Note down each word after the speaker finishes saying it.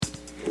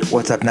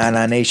What's up,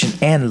 Nana Nation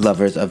and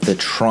lovers of the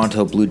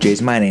Toronto Blue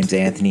Jays? My name's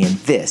Anthony, and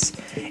this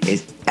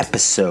is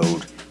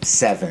episode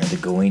 7 of the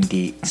Going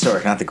Deep.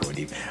 Sorry, not the Going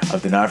Deep,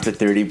 of the Not After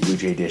 30 Blue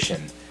Jay edition.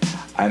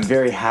 I'm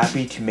very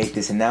happy to make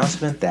this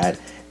announcement that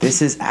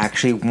this is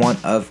actually one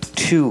of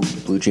 2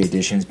 Blue Jay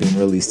editions being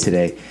released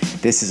today.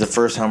 This is the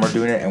first time we're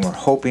doing it, and we're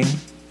hoping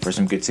for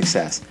some good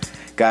success.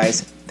 Guys,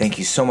 thank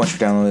you so much for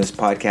downloading this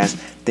podcast.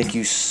 Thank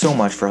you so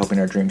much for helping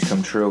our dreams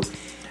come true.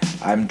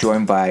 I'm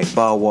joined by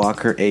Bob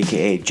Walker,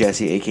 a.k.a.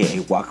 Jesse,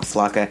 a.k.a. Waka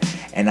Flocka,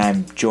 and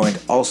I'm joined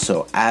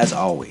also, as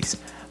always,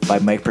 by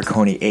Mike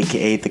Perconi,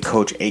 a.k.a. The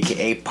Coach,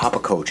 a.k.a. Papa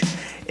Coach.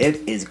 It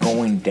is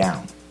going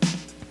down.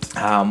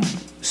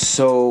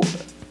 So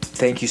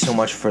thank you so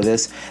much for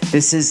this.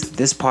 This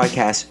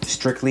podcast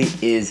strictly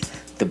is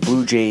the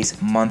Blue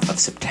Jays month of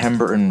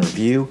September in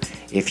review.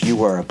 If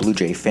you are a Blue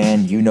Jay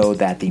fan, you know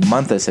that the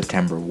month of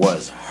September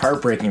was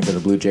heartbreaking for the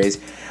Blue Jays.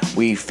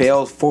 We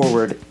failed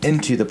forward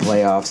into the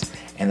playoffs,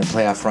 and the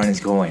playoff run is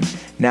going.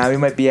 Now you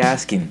might be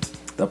asking,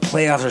 the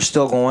playoffs are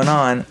still going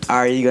on,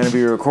 are you going to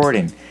be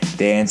recording?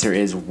 The answer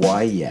is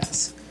why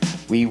yes.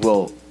 We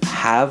will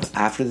have,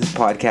 after this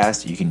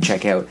podcast, you can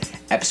check out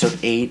episode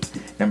 8,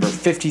 number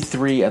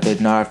 53 of the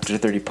Not After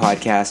 30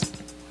 podcast,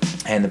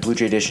 and the Blue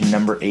Jay edition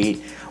number 8,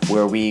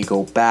 where we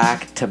go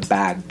back to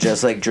back.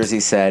 Just like Jersey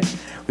said,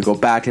 we go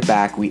back to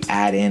back. We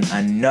add in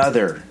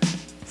another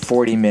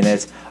 40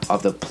 minutes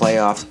of the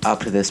playoffs up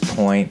to this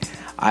point.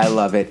 I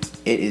love it.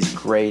 It is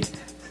great.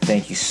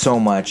 Thank you so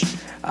much.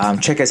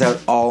 Check us out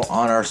all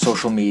on our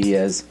social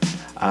medias.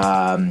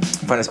 Find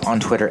us on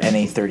Twitter,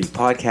 NA30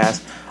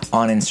 Podcast,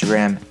 on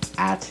Instagram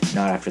at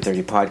Not After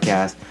 30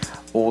 Podcast,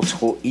 old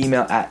school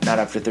email at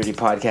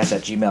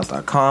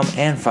notafter30podcast@gmail.com,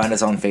 and find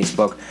us on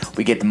Facebook.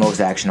 We get the most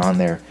action on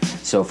there.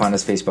 So find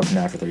us Facebook,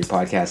 Not After 30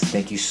 Podcast.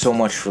 Thank you so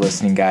much for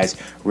listening, guys.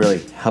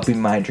 Really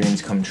helping my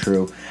dreams come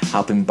true,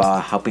 helping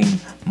Bob, helping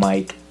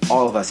Mike,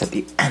 all of us at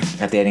the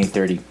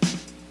NA30.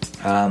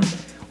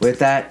 With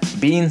that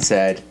being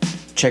said,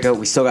 check out,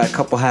 we still got a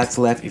couple hats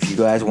left. If you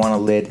guys want a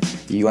lid,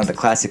 you want the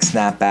classic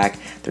snapback,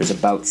 there's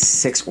about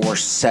 6 or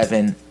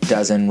 7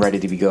 dozen ready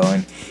to be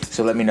going.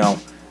 So let me know.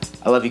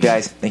 I love you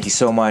guys. Thank you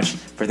so much.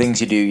 For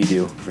things you do, you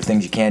do. For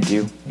things you can't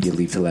do, you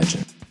leave to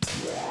legend.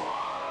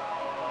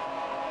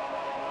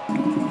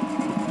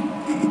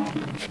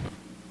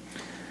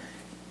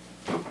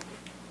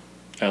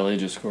 LA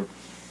just scored.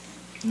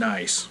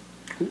 Nice.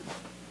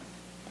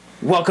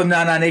 Welcome,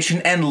 Nana Nation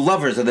and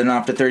lovers of the Not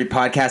After 30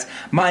 podcast.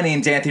 My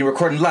name's Anthony,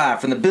 recording live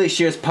from the Billy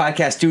Shears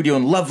podcast studio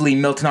in lovely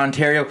Milton,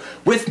 Ontario.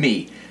 With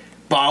me,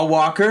 Bob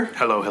Walker.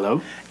 Hello,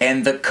 hello.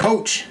 And the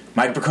Coach,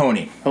 Mike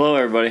Perconi. Hello,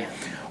 everybody.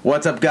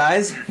 What's up,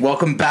 guys?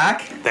 Welcome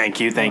back.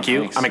 Thank you. Thanks.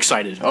 I'm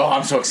excited. Oh,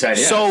 I'm so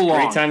excited. So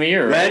long. Great time of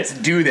year, right? Let's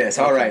do this.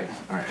 All right.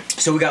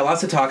 So we got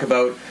lots to talk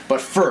about,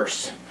 but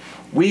first,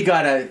 we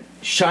gotta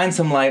shine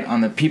some light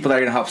on the people that are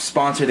gonna help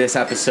sponsor this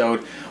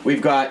episode.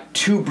 We've got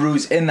 2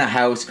 brews in the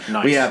house.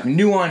 Nice. We have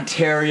New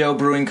Ontario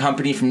Brewing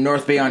Company from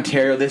North Bay,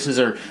 Ontario. This is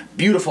our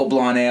beautiful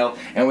blonde ale,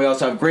 and we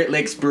also have Great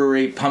Lakes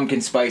Brewery pumpkin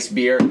spice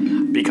beer.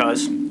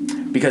 Because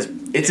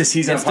It's a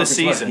season of it's the pumpkin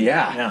spice. season.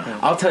 Yeah.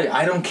 I'll tell you,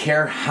 I don't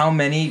care how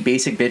many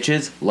basic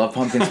bitches love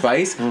pumpkin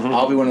spice.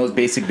 I'll be one of those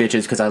basic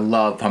bitches because I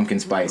love pumpkin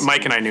spice.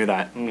 Mike and I knew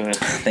that.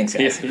 Thanks,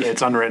 guys.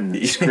 It's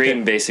unwritten.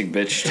 Scream basic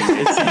bitch.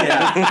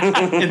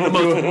 Yeah. In the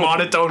most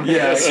monotone way.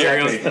 Yeah,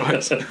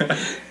 Serious.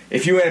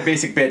 If you ain't a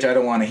basic bitch, I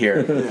don't want to hear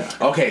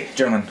it. Okay,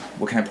 gentlemen,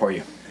 what can I pour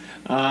you?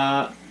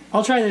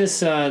 I'll try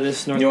this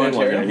North New Bend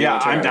one. Ontario? Yeah,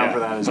 I'm Ontario. down for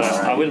that as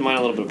well. I wouldn't mind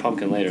a little bit of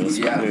pumpkin later. Let's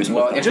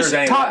Well, if Just there's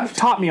any left.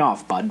 top me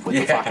off, bud, with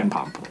the fucking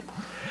pump.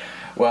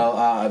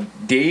 Well,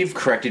 Dave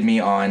corrected me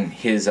on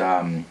his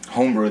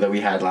homebrew that we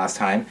had last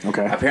time.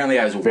 Okay. Apparently,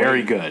 I was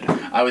Very good.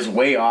 I was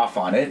way off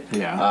on it.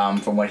 Yeah.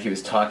 From what he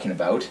was talking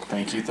about.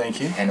 Thank you.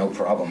 And no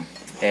problem.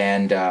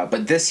 And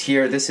but this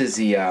is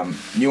the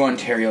New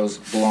Ontario's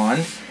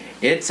Blonde.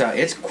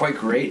 It's quite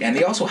great, and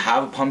they also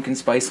have a pumpkin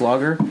spice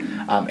lager,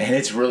 and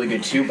it's really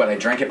good too. But I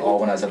drank it all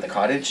when I was at the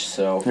cottage,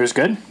 so It was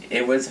good?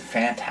 it was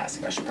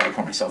fantastic. I should probably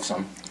pour myself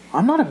some.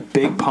 I'm not a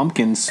big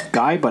pumpkins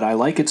guy, but I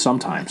like it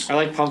sometimes. I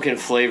like pumpkin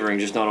flavoring,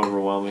 just not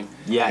overwhelming.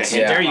 Yes.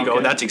 Yeah. There you go.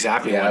 Okay. That's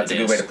exactly Yeah, what that's it a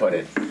good is. way to put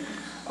it.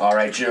 All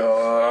right,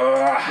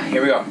 Joe.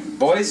 Here we go,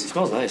 boys. It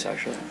smells nice,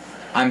 actually.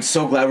 I'm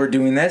so glad we're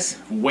doing this.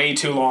 Way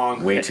too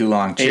long. Way too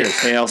long. Cheers.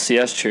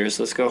 ALCS, cheers.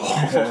 Let's go.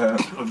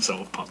 I'm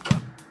so pumped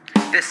up.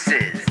 This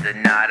is the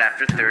Not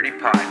After 30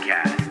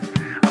 podcast,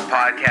 a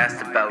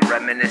podcast about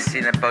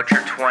reminiscing about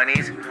your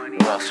 20s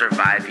while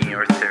surviving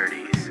your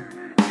 30s.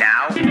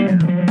 Now,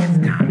 it's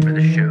time for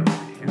the show.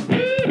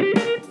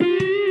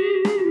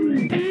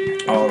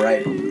 All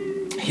right,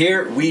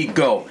 here we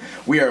go.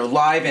 We are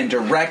live and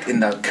direct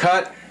in the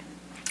cut.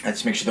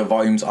 Let's make sure the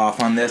volume's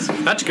off on this.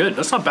 That's good.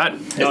 That's not bad.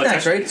 It's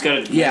nice, right? It's got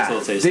a nice Yeah,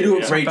 little taste. they do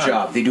a Yeah. great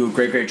job. They do a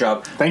great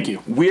job. Thank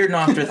you. Weird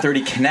Not After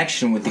 30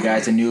 connection with the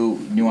guys in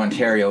New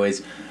Ontario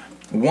is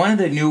one of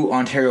the New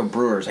Ontario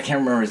brewers. I can't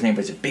remember his name,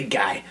 but it's a big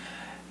guy.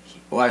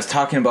 Well, I was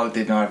talking about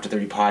the Not After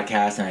 30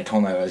 podcast, and I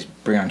told him I was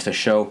bringing on to the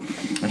show.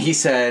 And he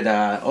said,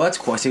 oh, that's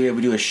cool. I said, yeah,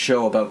 we do a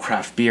show about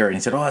craft beer. And he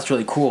said, oh, that's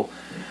really cool.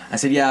 I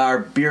said, yeah, our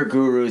beer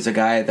guru is a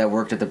guy that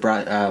worked at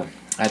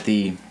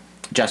the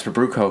Jasper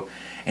Brew Co.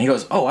 And he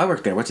goes, oh, I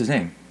work there. What's his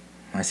name?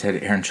 I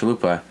said, Aaron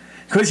Chalupa.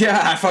 He goes,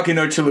 yeah, I fucking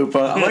know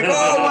Chalupa. I'm like,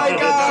 oh my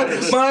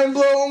God, mind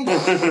blown.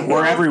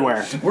 We're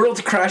everywhere.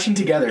 Worlds crashing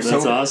together.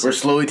 That's awesome. We're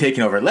slowly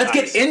taking over. Let's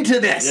get into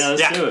this. Yeah,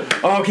 let's do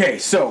it. Okay,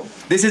 so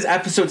this is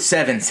episode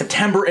 7,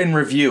 September in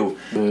review.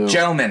 Boo.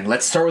 Gentlemen,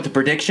 let's start with the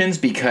predictions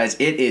because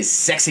it is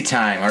sexy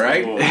time, all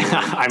right?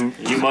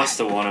 You must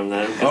have won him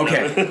then.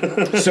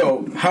 Okay,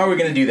 so how are we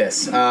going to do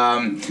this? You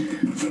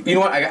know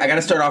what? I got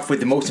to start off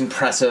with the most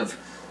impressive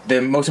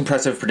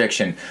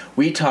prediction.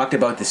 We talked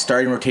about the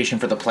starting rotation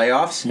for the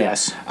playoffs.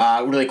 Yes.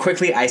 Really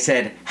quickly, I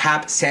said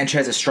Hap,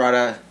 Sanchez,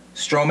 Estrada,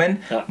 Stroman.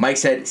 Yeah. Mike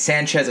said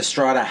Sanchez,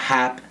 Estrada,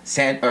 Hap,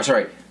 Stroman.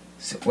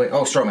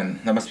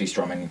 That must be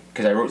Stroman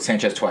because I wrote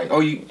Sanchez twice.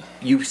 Oh,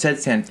 you said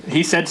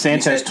He said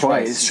Sanchez said twice.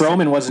 twice.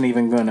 Strowman wasn't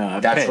even going to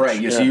That's pitch.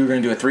 right. So you were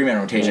going to do a 3-man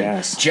rotation.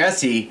 Yes.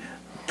 Jesse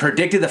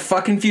predicted the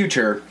fucking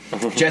future.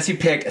 Jesse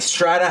picked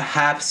Estrada,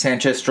 Hap,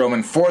 Sanchez,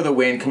 Stroman for the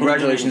win.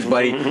 Congratulations,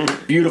 buddy.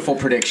 Beautiful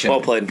prediction.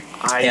 Well played.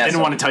 I Yeah, didn't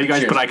so- want to tell you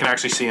guys, cheers. but I can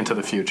actually see into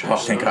the future. Oh,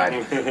 thank God.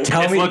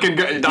 Tell It's me. looking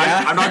good.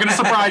 Yeah? I'm not going to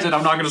surprise it.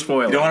 I'm not going to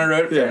spoil You don't it. want to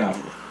write it? Fair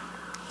enough.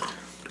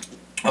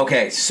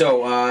 Okay,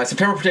 so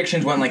September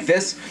predictions went like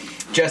this.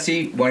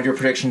 Jesse, one of your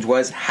predictions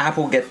was Hap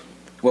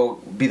will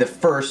be the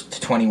first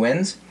to 20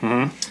 wins.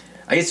 Mm-hmm.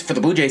 I guess for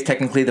the Blue Jays,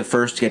 technically the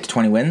first to get to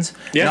 20 wins.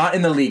 Yeah. Not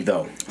in the league,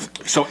 though.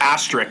 So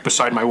asterisk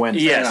beside my win.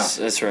 Yes,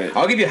 enough. that's right.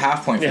 I'll give you a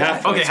half point for Yeah, that.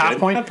 half point's Okay, half good.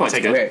 point? Half point's I'll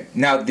take good. Okay,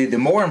 now the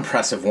more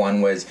impressive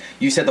one was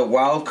you said the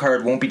wild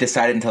card won't be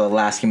decided until the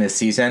last game of the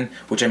season,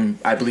 which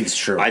I believe is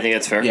true. I think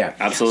that's fair. Yeah,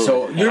 Absolutely.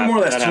 So you're more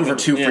or less That 2 for happened.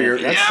 2 for Yeah, your,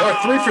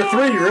 that's- or 3 for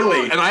 3,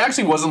 really. And I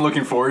actually wasn't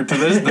looking forward to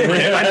this.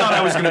 I thought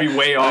I was going to be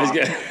way off.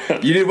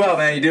 You did well,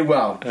 man. You did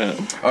well.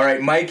 All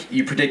right, Mike,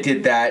 you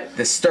predicted that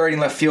the starting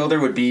left fielder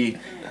would be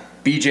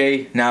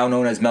BJ, now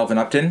known as Melvin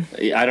Upton.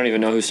 I don't even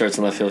know who starts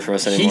in left field for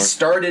us anymore. He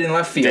started in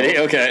left field. Did he?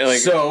 Okay.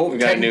 So we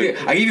got a new-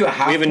 technically, I give you a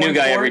half. we have a new point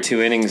guy for every it.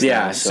 2 innings.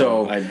 Yeah, now,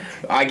 so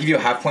I give you a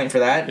half point for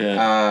that.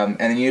 Yeah. And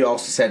then you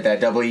also said that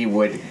W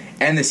would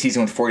end the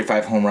season with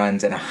 45 home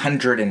runs and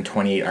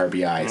 128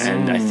 RBIs.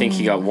 and I think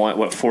he got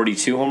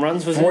 42 home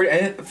runs. Was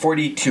it?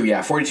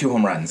 42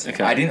 home runs.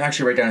 Okay. I didn't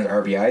actually write down his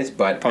RBIs,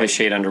 but Probably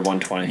shade under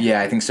 120.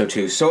 yeah, I think so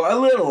too. So a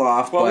little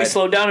off, Well, we but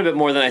slowed down a bit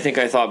more than I think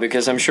I thought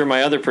because I'm sure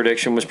my other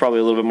prediction was probably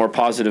a little bit more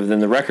positive than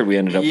the record we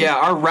ended up Yeah,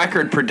 our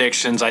record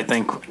predictions, I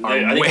think, are I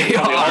think way it's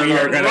probably off. we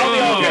are going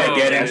Oh,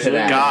 to get into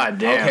that. God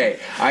damn. Okay,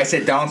 I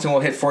said Donaldson will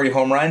hit 40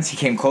 home runs. He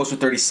came close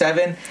with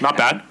 37. Not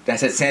bad. I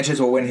said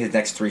Sanchez will win his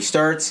next 3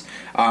 starts.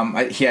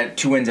 He had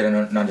 2 wins and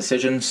a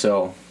non-decision,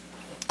 so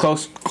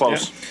close.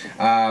 Close.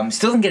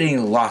 Still didn't get any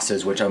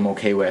losses, which I'm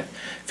okay with.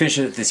 Finished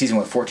the season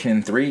with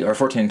 14-3 or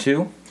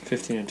 14-2.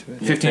 15 and 2.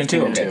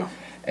 15-2. Okay. 15-2.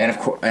 And of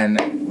course,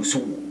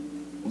 so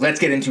let's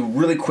get into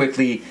really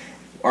quickly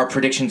our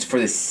predictions for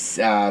this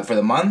for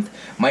the month.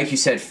 Mike, you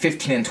said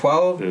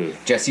 15-12.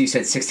 Jesse, you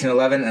said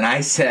 16-11, and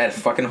I said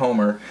fucking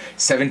Homer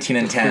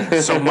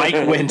 17-10. So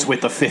Mike wins with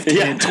the 15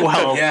 and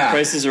 12. Yeah.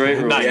 Price is right.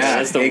 Nice. Yeah,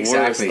 That's the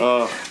exactly.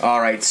 worst. All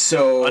right,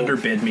 so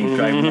Underbid me.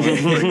 Drive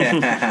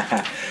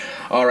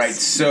all right,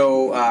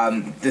 so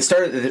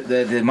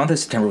the month of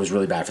September was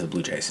really bad for the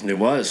Blue Jays. It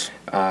was.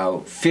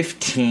 11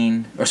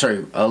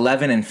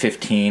 and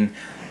 15,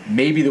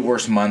 maybe the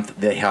worst month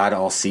they had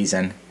all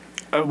season.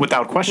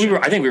 Without question.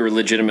 I think we were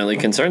legitimately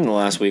concerned in the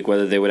last week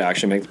whether they would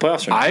actually make the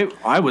playoffs or not.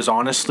 I was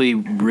honestly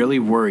really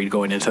worried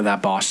going into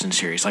that Boston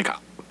series. Like,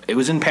 it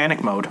was in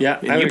panic mode. Yeah, I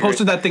And would you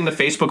posted agree. that thing to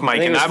Facebook, Mike, I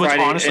think and it that was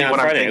Friday, honestly yeah, what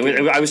Friday. I'm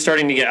thinking. I was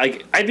starting to get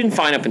I'd been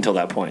fine up until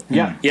that point.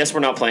 Yeah. Yes,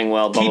 we're not playing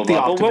well. Blah Keep blah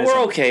the blah. But we're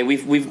optimism. okay.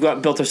 We've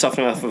built ourselves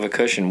enough of a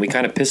cushion. We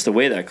kind of pissed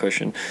away that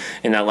cushion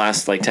in that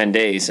last 10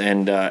 days,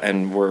 and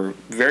we're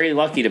very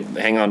lucky to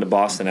hang on to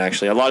Boston.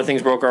 Actually, a lot of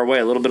things broke our way.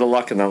 A little bit of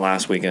luck in that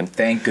last weekend.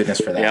 Thank goodness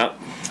for that.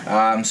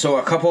 Yeah. So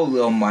a couple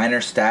little minor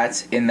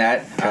stats in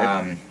that.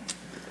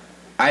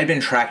 I've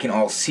been tracking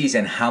all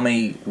season how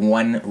many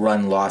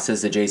 1-run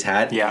losses the Jays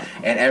had. Yeah.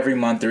 And every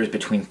month there was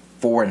between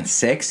 4 and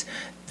 6.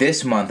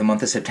 This month, the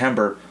month of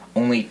September,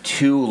 only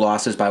 2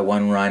 losses by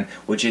 1 run,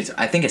 which is,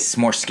 I think, a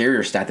more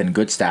scarier stat than a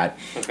good stat.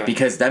 Okay.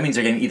 Because that means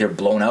they're getting either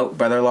blown out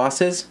by their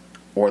losses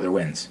or their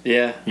wins.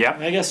 Yeah. Yeah.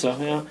 I guess so.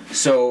 Yeah.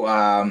 So,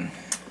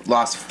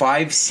 lost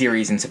 5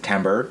 series in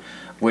September,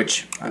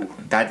 which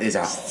that is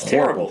a horrible.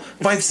 terrible.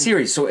 5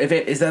 series. So if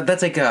it is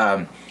that's like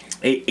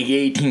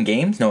 18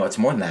 games? No, it's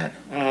more than that.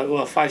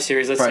 Well, 5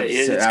 series. Let's Five, say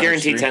it's average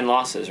guaranteed 3. 10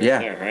 losses right Yeah.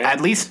 there, right?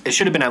 At least, it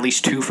should have been at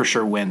least 2 for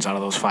sure wins out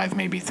of those 5,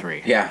 maybe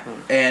 3. Yeah,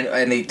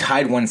 and they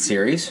tied 1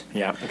 series,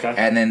 Yeah. Okay.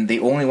 and then they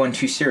only won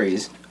 2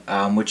 series,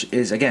 which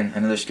is again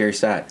another scary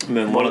stat. And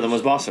then one of them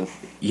was Boston.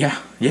 Yeah.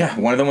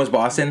 One of them was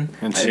Boston,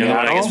 And The other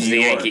one, I guess, was the New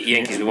York.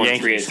 Yankees. We won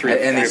Yankees. 3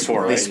 and or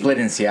 4, they right? split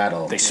in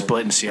Seattle. They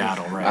split in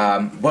Seattle,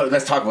 right? But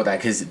let's talk about that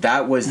because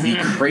that was the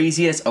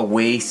craziest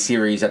away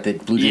series that the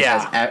Blue Jays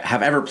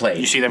have ever played.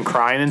 You see them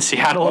crying in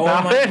Seattle Oh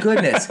about my it?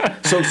 goodness!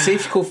 So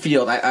Safeco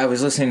Field, I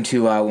was listening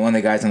to one of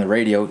the guys on the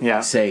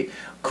radio say,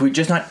 "Could we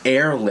just not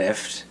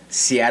airlift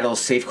Seattle's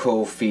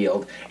Safeco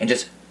Field and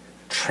just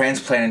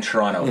transplant in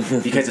Toronto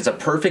because it's a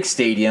perfect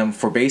stadium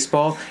for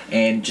baseball,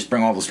 and just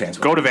bring all those fans.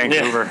 Go to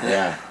Vancouver.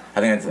 Yeah,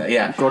 I think that's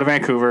yeah. Go to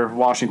Vancouver,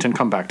 Washington,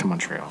 come back to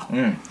Montreal.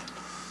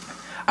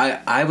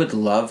 I would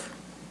love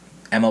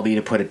MLB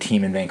to put a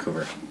team in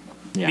Vancouver.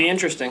 Yeah. Be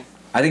interesting.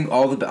 I think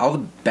all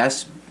the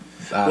best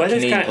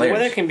Canadian players.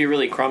 Weather can be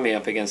really crummy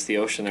up against the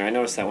ocean there. I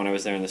noticed that when I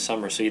was there in the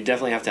summer. So you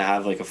definitely have to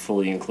have like a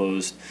fully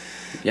enclosed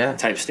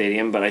type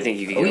stadium. But I think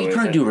you could. You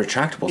probably do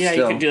retractable. Yeah,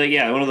 still. you could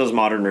do one of those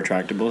modern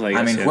retractables. I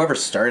guess, whoever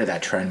started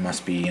that trend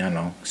must be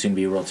soon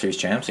be World Series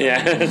champs.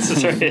 Yeah,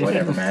 that's right.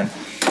 Whatever, man.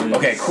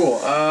 Okay, cool.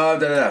 All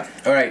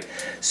right.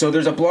 So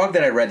there's a blog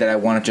that I read that I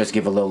want to just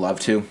give a little love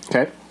to.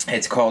 Okay.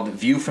 It's called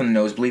View from the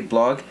Nosebleed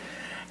blog,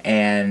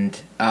 and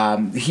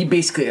he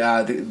basically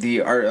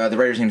the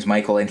writer's name's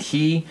Michael, and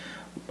he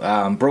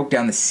broke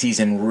down the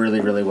season really,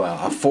 really well.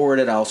 I'll forward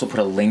it. I'll also put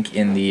a link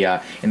in the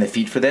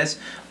feed for this.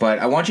 But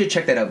I want you to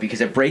check that out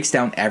because it breaks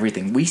down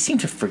everything. We seem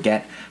to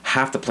forget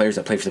half the players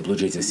that played for the Blue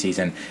Jays this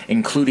season,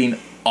 including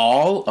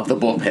all of the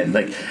bullpen.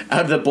 Like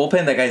out of the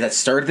bullpen, the guys that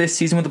started this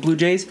season with the Blue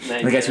Jays,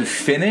 and the guys who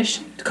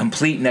finished,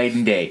 complete night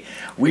and day.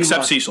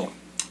 Except Cecil.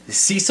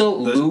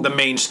 Cecil, the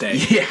mainstay.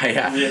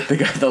 Yeah. The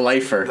guy, the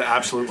lifer, the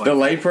absolute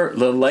lifer.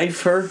 the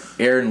lifer,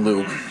 Aaron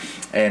Loup,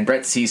 and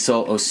Brett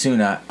Cecil,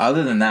 Osuna.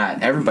 Other than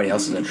that, everybody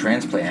else is a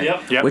transplant,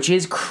 Yep. which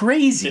is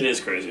crazy. It is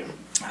crazy.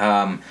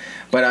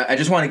 But I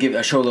just want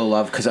to show a little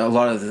love because a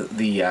lot of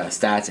the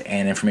stats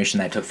and information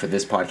that I took for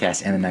this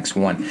podcast and the next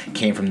one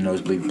came from the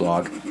Nosebleed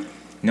blog.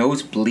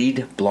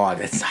 Nosebleed blog.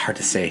 That's hard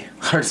to say.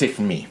 Hard to say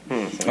for me.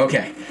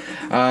 Okay.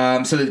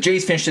 So the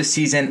Jays finished this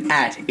season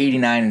at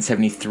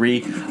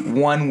 89-73,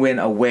 1 win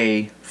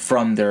away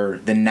from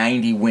the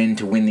 90 win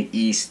to win the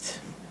East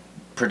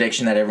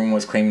prediction that everyone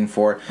was claiming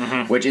for,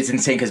 which is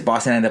insane because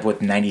Boston ended up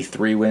with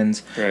 93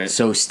 wins. Right.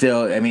 So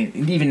still, I mean,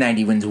 even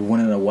 90 wins,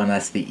 1-1,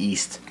 that's the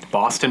East.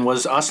 Boston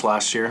was us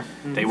last year.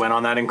 They went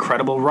on that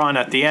incredible run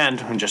at the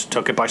end and just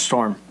took it by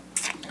storm.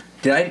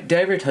 Did I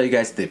ever tell you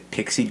guys the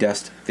pixie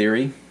dust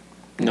theory?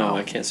 No,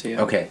 I can't see it.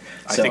 Okay.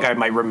 I think I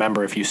might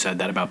remember if you said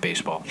that about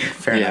baseball.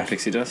 Fair enough.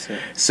 Pixie dust. Yeah.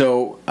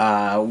 So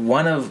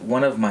one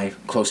of my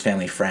close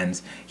family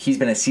friends, he's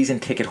been a season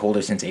ticket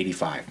holder since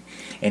 '85,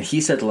 and he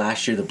said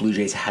last year the Blue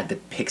Jays had the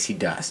pixie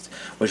dust,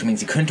 which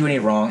means he couldn't do any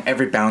wrong.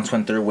 Every bounce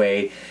went their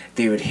way.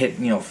 They would hit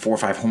 4 or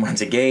 5 home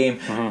runs a game.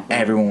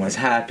 Everyone was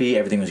happy.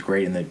 Everything was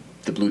great in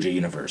the Blue Jay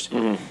universe.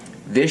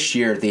 This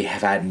year they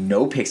have had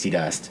no pixie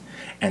dust,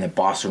 and the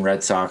Boston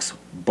Red Sox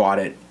bought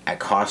it at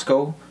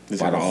Costco.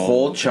 Bought a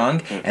whole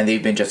chunk, and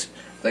they've been just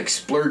like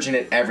splurging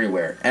it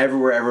everywhere.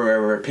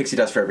 Pixie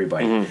dust for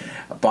everybody.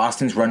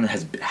 Boston's run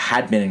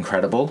had been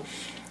incredible,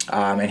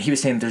 and he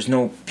was saying there's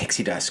no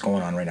pixie dust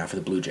going on right now for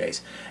the Blue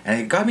Jays, and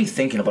it got me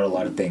thinking about a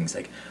lot of things.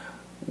 Like,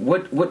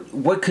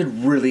 what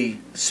could really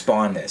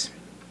spawn this?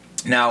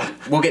 Now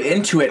we'll get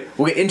into it.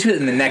 We'll get into it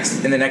in the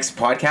next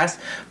podcast.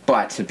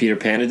 But The Peter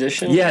Pan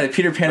edition. Yeah, the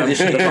Peter Pan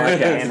edition of the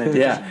podcast.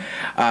 Yeah,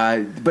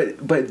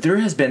 but there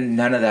has been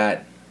none of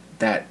that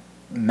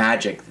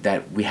magic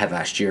that we had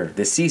last year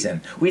this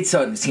season. We'd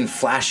seen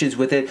flashes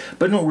with it,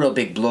 but no real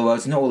big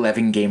blowouts, no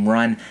 11-game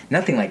run,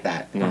 nothing like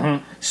that.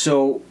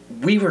 So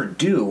we were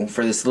due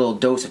for this little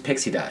dose of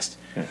pixie dust.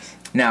 Yes.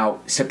 Now,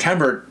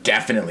 September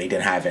definitely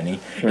didn't have any.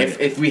 Right.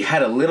 If we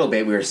had a little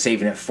bit, we were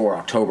saving it for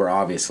October,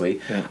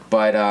 obviously. Yeah.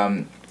 But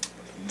I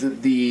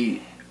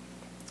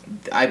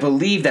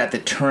believe that the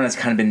turn has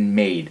kind of been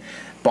made.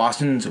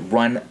 Boston's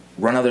run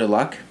out of their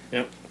luck,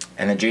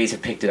 and the Jays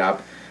have picked it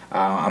up.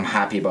 I'm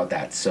happy about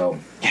that. So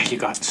Yeah, you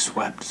got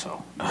swept,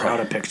 so we're out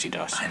of pixie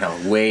dust. I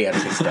know, way out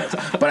of pixie dust.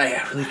 But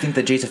I really think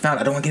the Jays have found.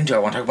 I don't want to get into it. I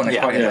want to talk about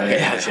next podcast.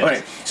 Yes. All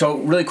right. So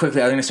really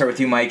quickly, I'm going to start with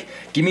you, Mike.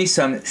 Give me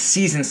some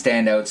season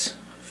standouts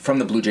from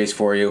the Blue Jays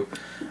for you.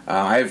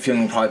 I have a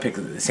feeling we'll probably pick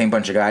the same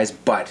bunch of guys,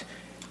 but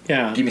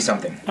give me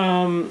something.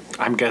 I'm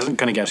going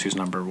to guess who's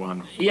number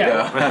one.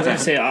 Yeah, I was gonna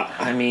say.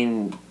 I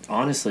mean,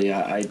 honestly,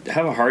 I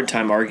have a hard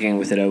time arguing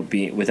without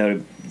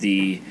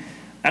the.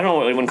 I don't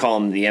know. I wouldn't call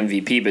him the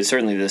MVP, but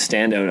certainly the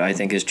standout I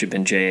think has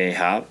been J.A.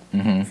 Happ.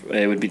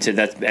 It would be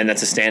that's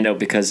a standout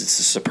because it's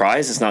a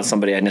surprise. It's not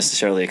somebody I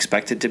necessarily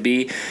expected to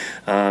be,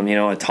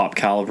 a top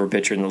caliber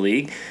pitcher in the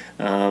league.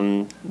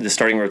 The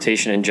starting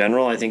rotation in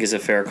general, I think, is a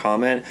fair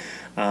comment.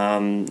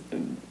 I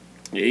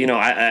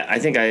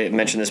think I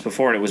mentioned this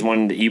before, and it was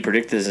one that you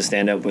predicted as a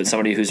standout, but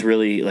somebody who's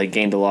really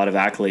gained a lot of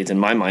accolades in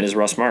my mind is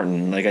Russ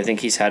Martin. I think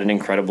he's had an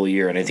incredible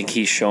year, and I think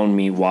he's shown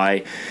me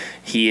why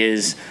he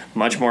is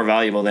much more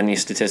valuable than any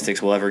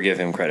statistics will ever give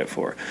him credit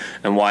for,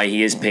 and why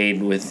he is paid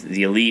with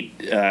the elite,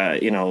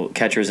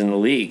 catchers in the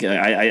league.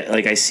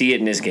 I see it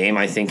in his game.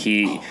 I think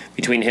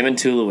between him and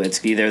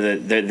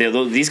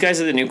Tulowitzki, these guys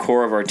are the new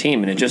core of our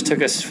team, and it just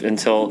took us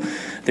until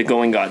the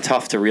going got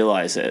tough to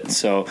realize it.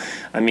 So,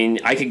 I mean,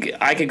 I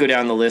could go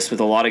down the list with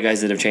a lot of guys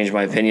that have changed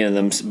my opinion of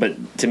them,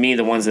 but to me,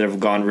 the ones that have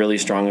gone really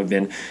strong have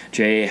been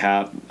J.A.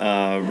 Happ,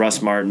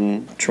 Russ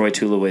Martin, Troy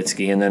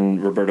Tulowitzki, and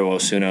then Roberto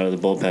Osuna out of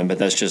the bullpen. But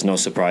that's just no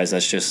surprise.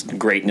 That's just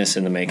greatness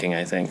in the making,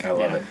 I think. I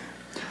love it.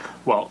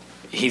 Well,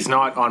 he's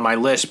not on my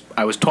list.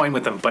 I was toying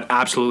with him, but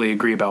absolutely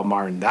agree about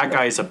Martin. That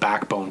guy is a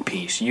backbone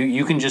piece.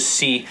 You can just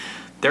see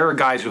there are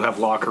guys who have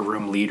locker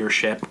room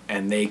leadership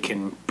and they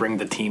can bring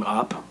the team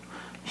up.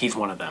 He's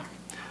one of them.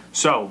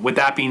 So, with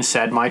that being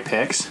said, my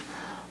picks.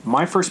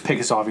 My first pick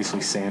is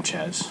obviously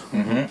Sanchez.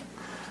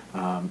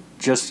 Mm-hmm.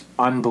 Just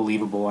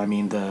unbelievable. I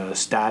mean, the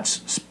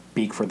stats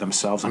speak for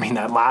themselves. I mean,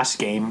 that last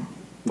game,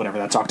 whatever,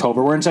 that's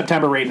October. We're in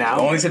September right now.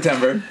 Only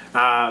September.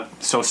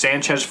 So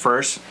Sanchez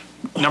first.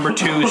 Number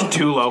 2 is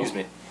Tulo.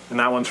 Excuse me. And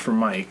that one's for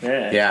Mike.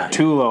 Yeah.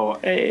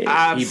 Tulo. Hey,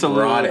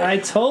 absolutely. he brought it. I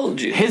told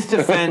you. His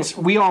defense,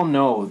 we all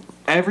know.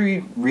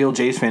 Every real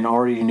Jays fan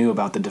already knew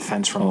about the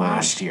defense from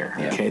last year.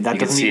 Yeah. Okay, that You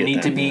can doesn't see even it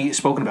need to then, be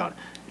spoken about.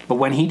 But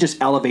when he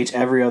just elevates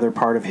every other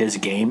part of his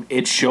game,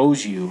 it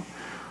shows you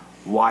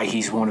why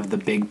he's one of the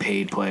big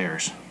paid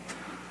players.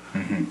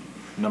 Mm-hmm.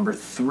 Number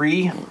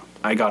 3,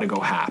 I got to go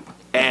Hap.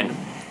 And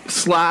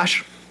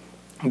slash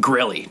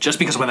Grilly. Just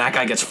because when that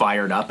guy gets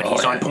fired up and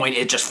he's on point,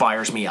 it just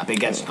fires me up. It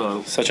gets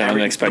the Such an the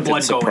unexpected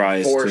blood going.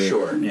 surprise. For too.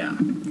 sure. Yeah.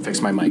 Fix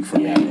my mic for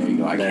me. Yeah, there you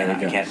go. I There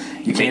can't. you I go.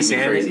 can't. You can't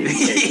say crazy.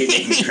 anything. You keep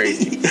making me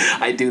crazy.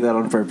 I do that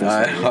on purpose.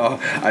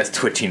 I was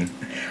twitching.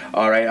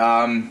 All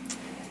right.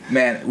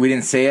 Man, we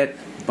didn't say it,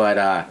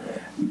 but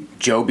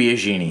Joe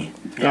Biagini.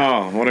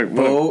 Oh, what a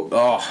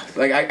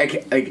Like I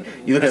can't, like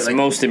you look that's at like.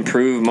 most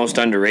improved, most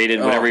underrated,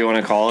 whatever you want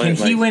to call it.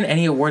 Can he win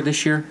any award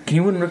this year? Can he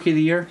win Rookie of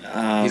the Year?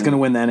 He's going to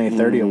win the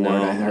NA30 award,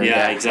 I heard.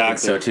 Yeah, I think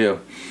exactly. so too.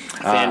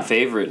 Fan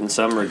favorite in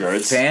some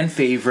regards. Fan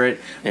favorite,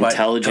 but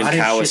Intelligent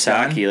got his shit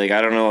done. Kawasaki. Like,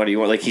 I don't know what you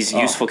want. Like, he's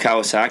useful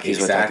Kawasaki is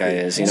what that guy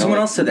is. You know? Someone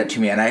else said that to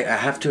me, and I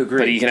have to agree.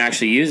 But you can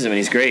actually use him, and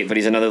he's great. But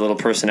he's another little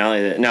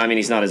personality. That, no, I mean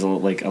he's not as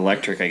like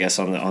electric, I guess,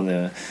 on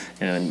the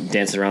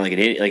dancing around like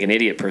an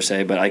idiot per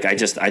se. But like I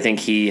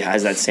think he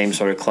has that same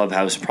sort of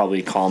clubhouse,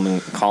 probably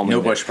calming.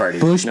 No bush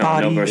parties.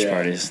 No bush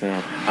parties.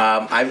 No.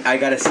 I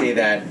gotta say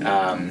that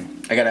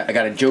I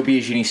got a Joe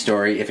Biagini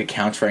story if it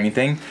counts for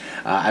anything.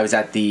 I was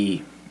at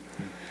the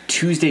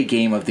Tuesday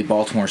game of the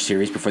Baltimore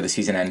series before the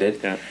season ended,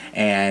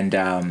 and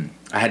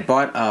I had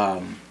bought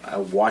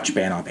a watch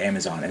band off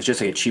Amazon. It was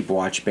just like a cheap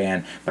watch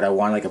band, but I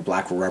wanted like a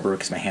black rubber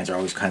because my hands are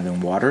always kind of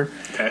in water.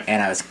 Okay.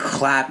 And I was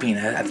clapping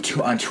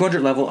on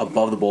 200 level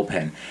above the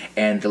bullpen,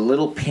 and the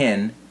little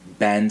pin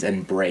bends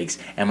and breaks,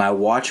 and my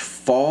watch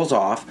falls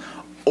off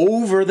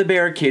over the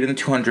barricade in the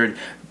 200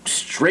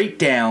 straight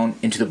down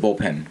into the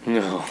bullpen.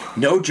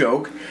 No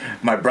joke.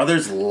 My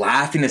brother's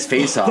laughing his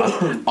face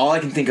off. All I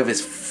can think of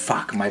is,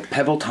 fuck, my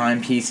Pebble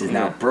timepiece is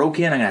now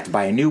broken. I'm going to have to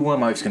buy a new one.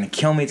 My wife's going to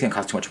kill me. It's going to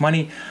cost too much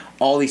money.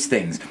 All these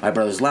things. My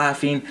brother's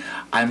laughing.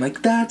 I'm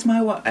like, that's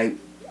my watch.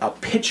 A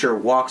pitcher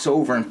walks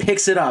over and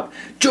picks it up.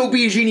 Joe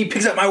Biagini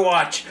picks up my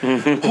watch.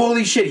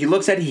 Holy shit. He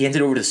looks at it. He hands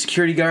it over to the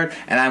security guard,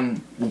 and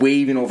I'm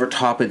waving over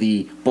top of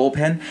the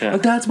bullpen.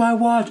 Like, that's my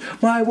watch.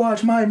 My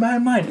watch.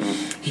 Mine.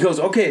 He goes,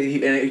 okay.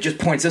 And he just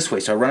points this way.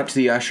 So I run up to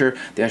the usher.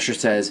 The usher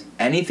says,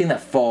 anything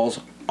that falls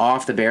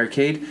off the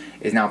barricade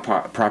is now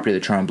property of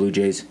the Toronto Blue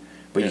Jays.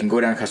 But you can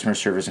go down to customer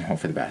service and hope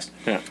for the best.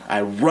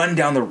 I run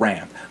down the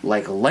ramp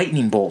like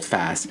lightning bolt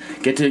fast.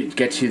 Get to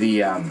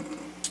the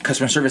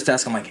customer service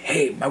desk. I'm like,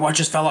 hey, my watch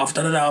just fell off.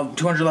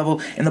 200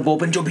 level in the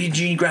bullpen. Joe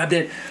Biagini grabbed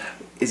it.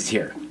 It's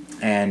here.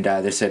 And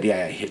they said,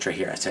 yeah, it's right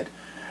here. I said,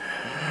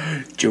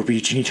 Joe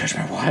Biagini touched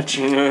my watch.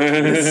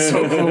 This is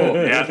so cool.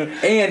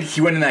 And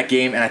he went in that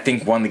game, and I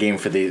think won the game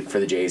for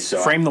the Jays.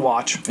 So Frame the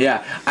watch.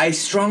 yeah, I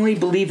strongly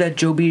believe that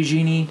Joe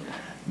Biagini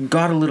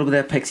got a little bit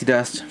of that pixie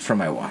dust from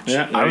my watch.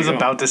 Yeah, I was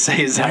about to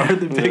say, is that where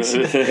the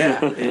picture? Yeah,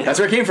 that's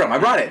where it came from. I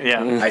brought it.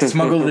 Yeah. I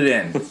smuggled it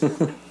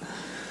in.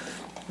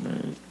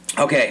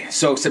 Okay,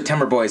 so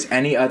September, boys.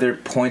 Any other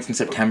points in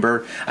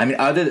September? I mean,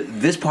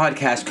 this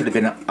podcast could have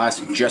been us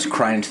just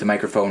crying into the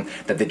microphone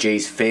that the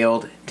Jays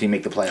failed to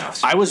make the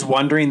playoffs. I was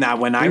wondering that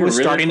when I was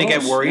really starting to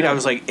get close, worried. yeah. I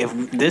was like,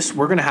 if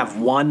we're going to have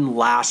one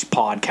last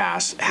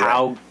podcast,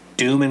 how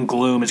doom and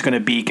gloom it's going to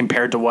be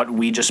compared to what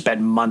we just spent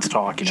months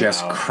talking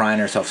just about.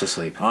 crying ourselves to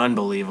sleep.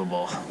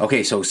 Unbelievable.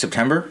 Okay, so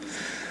September.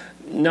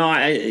 No,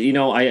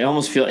 I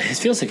almost feel it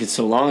feels like it's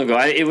so long ago.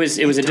 It was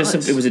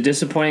a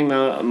disappointing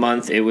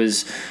month. It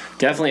was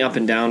definitely up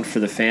and down for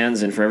the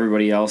fans and for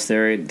everybody else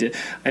there.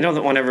 I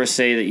don't want to ever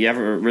say that you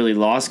ever really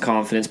lost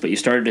confidence, but you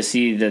started to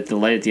see that the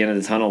light at the end of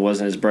the tunnel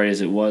wasn't as bright as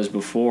it was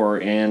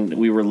before, and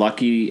we were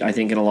lucky, I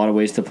think, in a lot of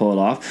ways to pull it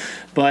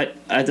off. But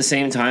at the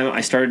same time,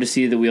 I started to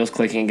see the wheels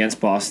clicking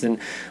against Boston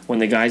when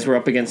the guys were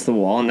up against the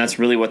wall, and that's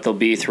really what they'll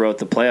be throughout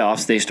the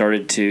playoffs. They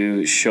started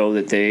to show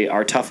that they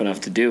are tough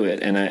enough to do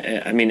it, and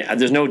I mean,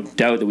 there's no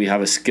doubt that we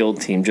have a skilled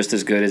team, just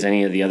as good as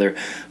any of the other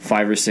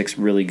 5 or 6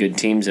 really good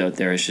teams out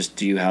there. It's just,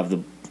 do you have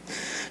the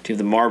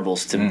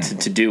marbles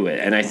to do it?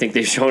 And I think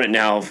they've shown it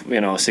now,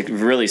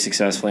 really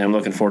successfully. I'm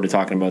looking forward to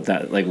talking about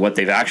that, like what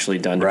they've actually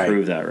done to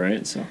prove that,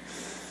 right? So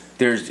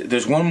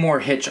There's one more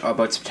hitch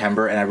about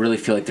September, and I really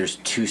feel like there's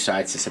 2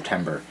 sides to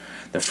September.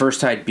 The first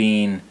side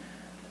being,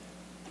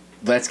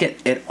 let's get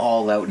it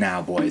all out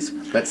now, boys.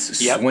 Let's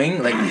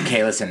swing. Like,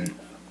 okay, listen,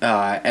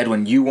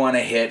 Edwin, you want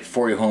to hit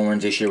 40 home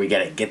runs this year. We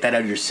get it. Get that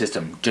out of your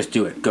system. Just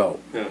do it. Go.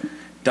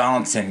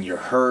 Donaldson, you're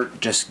hurt.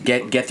 Just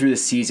get through the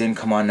season.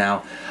 Come on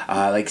now.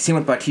 Like same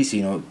with Bautista.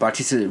 You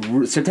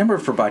know, September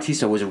for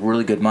Bautista was a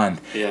really good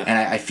month. Yeah. And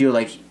I feel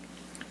like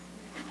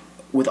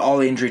with all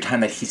the injury time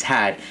that he's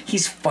had,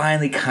 he's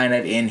finally kind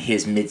of in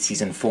his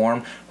mid-season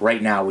form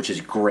right now, which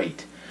is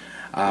great.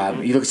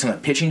 You look at some of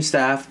the pitching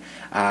staff.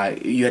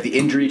 You had the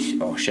injury.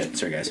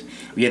 Sorry guys.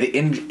 You had the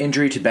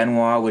injury to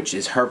Benoit, which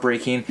is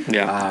heartbreaking.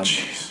 Yeah.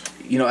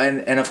 You know,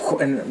 and of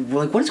course, and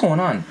we're like, what's going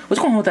on? What's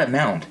going on with that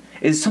mound?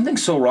 Is something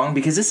so wrong?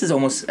 Because this is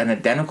almost an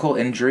identical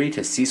injury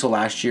to Cecil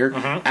last year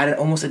at an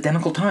almost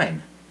identical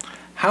time.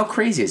 How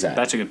crazy is that?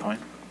 That's a good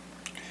point.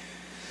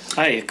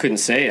 I couldn't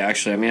say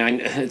actually. I mean,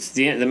 it's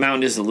the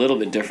mound is a little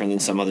bit different than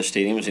some other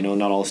stadiums. You know,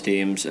 not all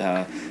stadiums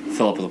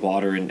fill up with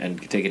water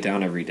and take it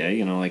down every day.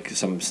 You know, like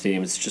some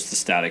stadiums, it's just a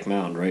static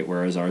mound, right?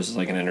 Whereas ours is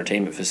like an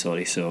entertainment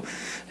facility, so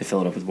they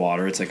fill it up with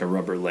water. It's like a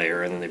rubber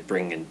layer, and then they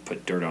bring and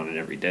put dirt on it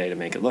every day to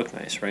make it look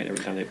nice, right?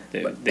 Every time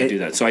they do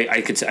that. So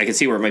I could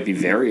see where it might be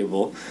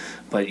variable,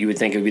 but you would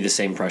think it would be the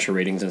same pressure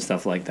ratings and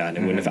stuff like that.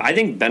 And I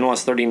think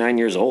Benoit's 39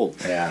 years old.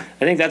 Yeah.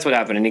 I think that's what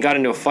happened, and he got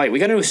into a fight. We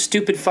got into a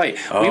stupid fight.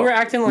 We were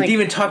acting like we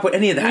didn't even talk about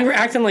any of that. We were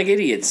acting like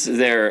idiots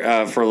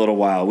there for a little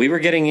while. We were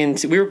getting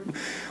into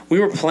we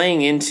were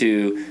playing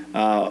into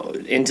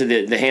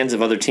the hands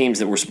of other teams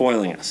that were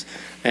spoiling us.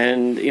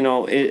 And you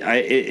know,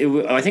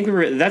 I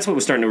think that's what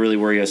was starting to really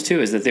worry us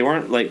too, is that they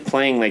weren't like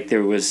playing like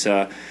there was.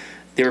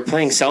 They were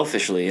playing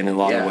selfishly in a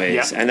lot of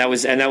ways, and that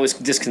was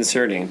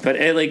disconcerting. But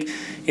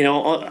you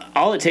know,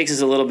 all it takes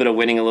is a little bit of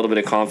winning, a little bit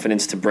of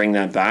confidence to bring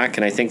that back,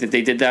 and I think that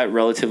they did that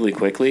relatively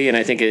quickly. And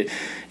I think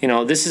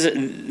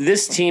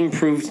this team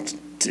proved,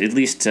 at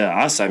least to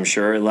us, I'm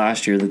sure,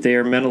 last year, that they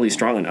are mentally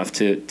strong enough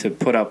to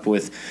put up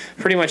with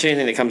pretty much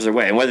anything that comes their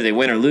way. And whether they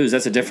win or lose,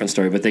 that's a different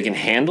story. But they can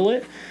handle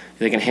it.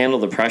 They can handle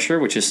the pressure,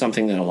 which is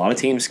something that a lot of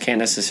teams can't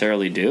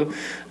necessarily do.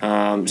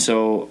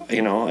 So,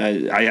 you know,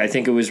 I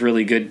think it was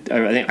really good.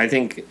 I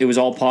think it was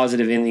all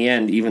positive in the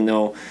end, even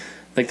though,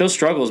 like, those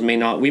struggles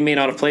we may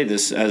not have played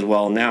this as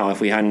well now if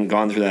we hadn't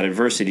gone through that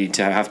adversity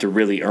to have to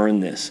really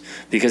earn this,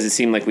 because it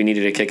seemed like we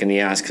needed a kick in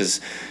the ass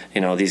because, you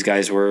know, these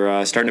guys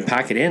were starting to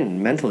pack it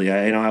in mentally.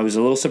 I was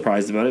a little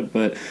surprised about it,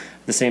 but at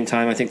the same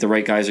time, I think the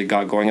right guys had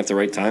got going at the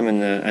right time,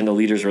 and the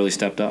leaders really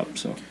stepped up.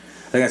 So I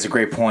think that's a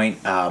great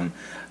point.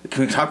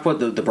 Can we talk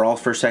about the brawl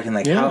for a second?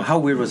 Like, how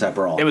weird was that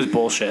brawl? It was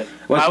bullshit.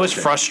 I was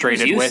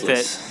frustrated with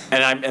it,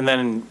 and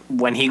then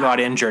when he got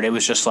injured, it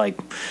was just like,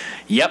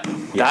 yep.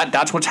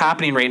 That's what's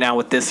happening right now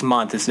with this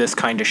month is this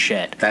kind of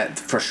shit. That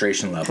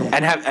frustration level.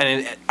 And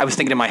I was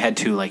thinking in my head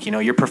too, like, you know,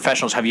 you're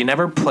professionals. Have you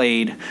never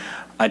played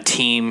a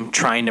team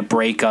trying to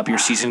break up your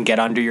season, get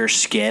under your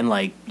skin?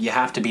 Like, you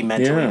have to be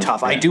mentally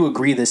tough. I do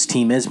agree this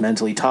team is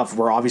mentally tough.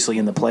 We're obviously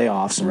in the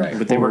playoffs, right?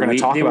 But they were going to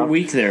talk about. They were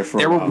weak there for.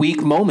 There were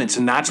weak moments,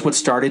 and that's what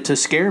started to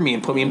scare me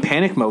and put me in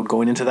panic mode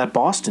going into that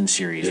Boston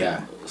series.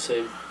 Yeah,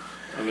 same.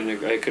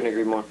 I couldn't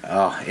agree more.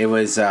 Oh, it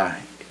was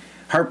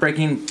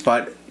heartbreaking,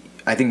 but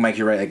I think, Mike,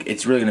 you're right. Like,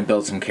 it's really going to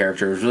build some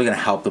character. It's really going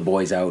to help the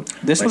boys out.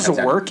 This was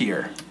a work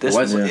year.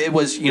 It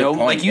was, you know,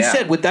 like you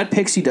said, with that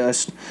pixie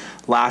dust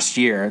last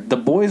year, the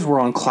boys were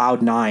on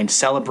cloud 9,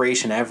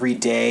 celebration every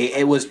day.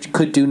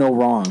 Could do no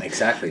wrong.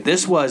 Exactly.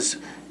 This was,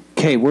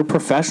 okay, we're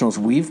professionals.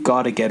 We've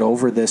got to get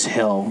over this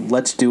hill.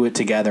 Let's do it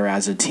together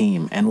as a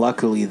team. And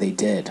luckily they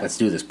did. Let's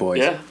do this, boys.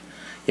 Yeah.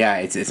 Yeah,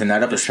 it's a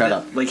nut up or shut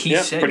up. Like he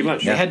said, pretty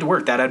much. They had to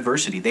work that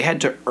adversity. They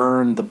had to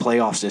earn the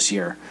playoffs this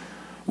year.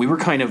 We were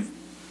kind of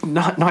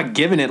not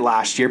given it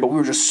last year, but we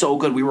were just so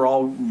good. We were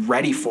all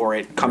ready for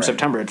it. Come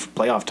September, it's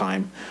playoff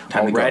time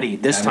already.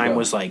 This time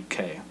was like,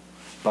 okay,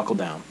 buckle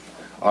down.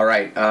 All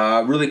right.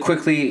 Really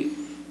quickly,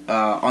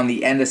 on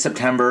the end of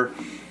September,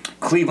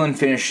 Cleveland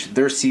finished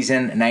their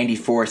season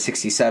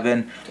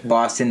 94-67,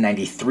 Boston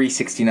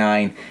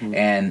 93-69,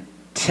 and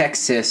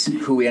Texas,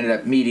 who we ended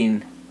up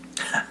meeting.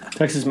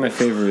 Texas is my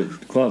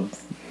favorite club.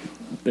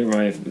 They're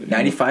my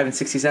 95 and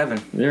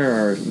 67.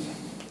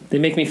 They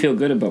make me feel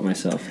good about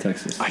myself,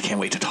 Texas. I can't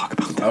wait to talk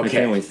about that. Okay. I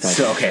can't wait to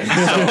talk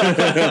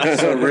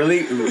So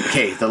really,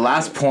 the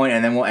last point,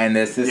 and then we'll end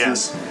this. This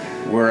is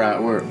we're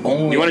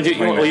only. You want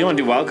to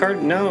do wild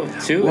card? No,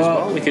 too. As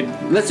well, we could.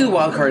 Let's do the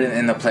wild card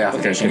in the playoff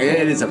edition. Cool.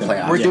 It is a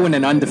playoff. We're doing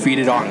an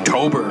undefeated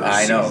October.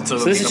 I know. So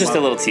this is just a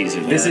little teaser.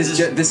 This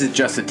is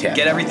just a tip.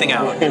 Get everything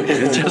out.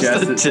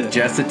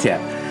 just a tip.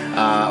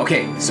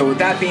 Okay, so with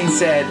that being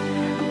said,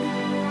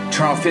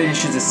 Toronto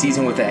finishes the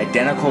season with an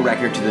identical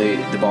record to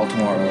the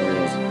Baltimore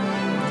Orioles.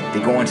 They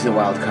go into the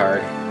wild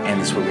card,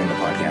 and this is where we end the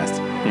podcast.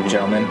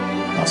 Gentlemen,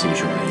 I'll see you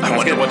shortly. I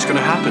wonder what's going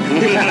to happen.